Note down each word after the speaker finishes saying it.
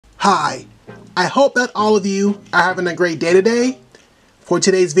Hi, I hope that all of you are having a great day today. For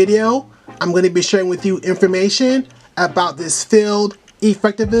today's video, I'm going to be sharing with you information about this field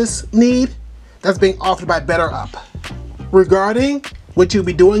effectiveness need that's being offered by BetterUp. Regarding what you'll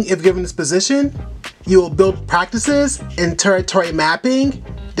be doing if given this position, you will build practices in territory mapping,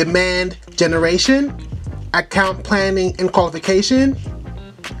 demand generation, account planning and qualification.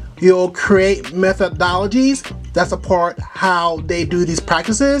 You'll create methodologies that support how they do these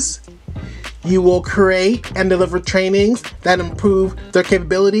practices. You will create and deliver trainings that improve their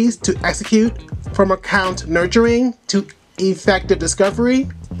capabilities to execute from account nurturing to effective discovery.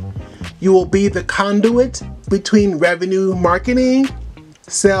 You will be the conduit between revenue marketing,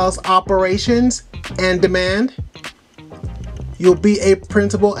 sales operations, and demand. You'll be a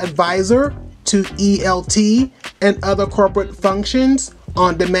principal advisor to ELT and other corporate functions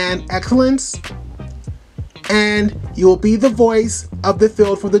on demand excellence. And you will be the voice of the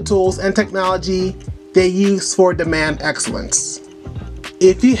field for the tools and technology they use for demand excellence.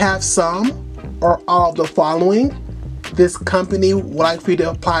 If you have some or all of the following, this company would like for you to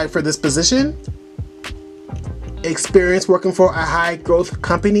apply for this position. Experience working for a high growth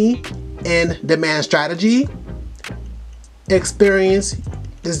company in demand strategy. Experience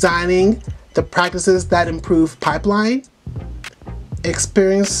designing the practices that improve pipeline.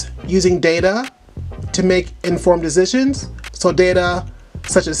 Experience using data to make informed decisions. So data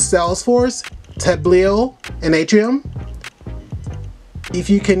such as Salesforce, Tableau, and Atrium. If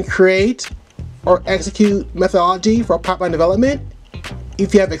you can create or execute methodology for pipeline development.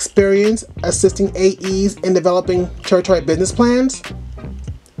 If you have experience assisting AEs in developing territory business plans.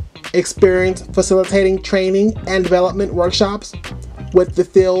 Experience facilitating training and development workshops with the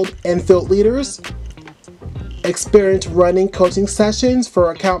field and field leaders. Experience running coaching sessions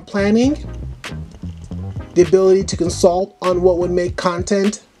for account planning. The ability to consult on what would make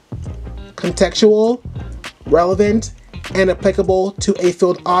content contextual, relevant, and applicable to a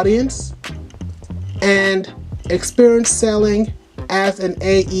field audience. And experience selling as an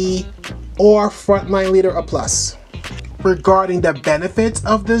AE or frontline leader a plus. Regarding the benefits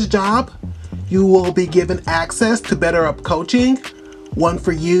of this job, you will be given access to BetterUp coaching, one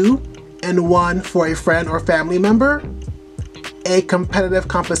for you and one for a friend or family member, a competitive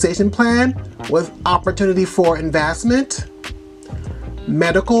compensation plan with opportunity for investment,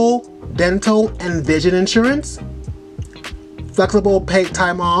 medical, dental, and vision insurance, flexible paid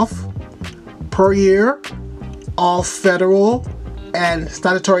time off per year, all federal and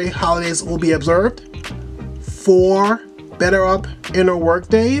statutory holidays will be observed, 4 BetterUp inner work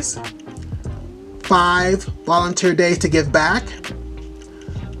days, 5 volunteer days to give back,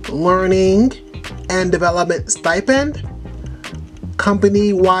 learning and development stipend,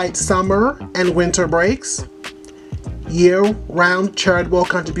 company-wide summer and winter breaks, year-round charitable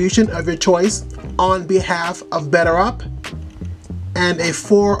contribution of your choice on behalf of BetterUp, and a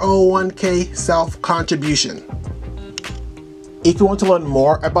 401k self-contribution. If you want to learn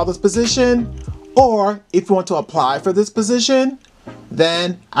more about this position, or if you want to apply for this position,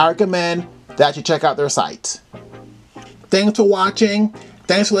 then I recommend that you check out their site. Thanks for watching.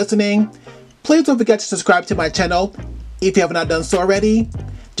 Thanks for listening. Please don't forget to subscribe to my channel. If you have not done so already,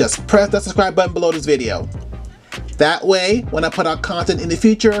 just press that subscribe button below this video. That way, when I put out content in the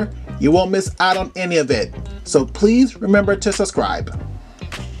future, you won't miss out on any of it. So please remember to subscribe.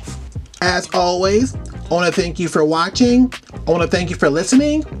 As always, I want to thank you for watching. I want to thank you for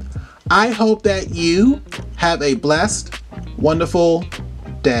listening. I hope that you have a blessed, wonderful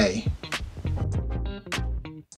day.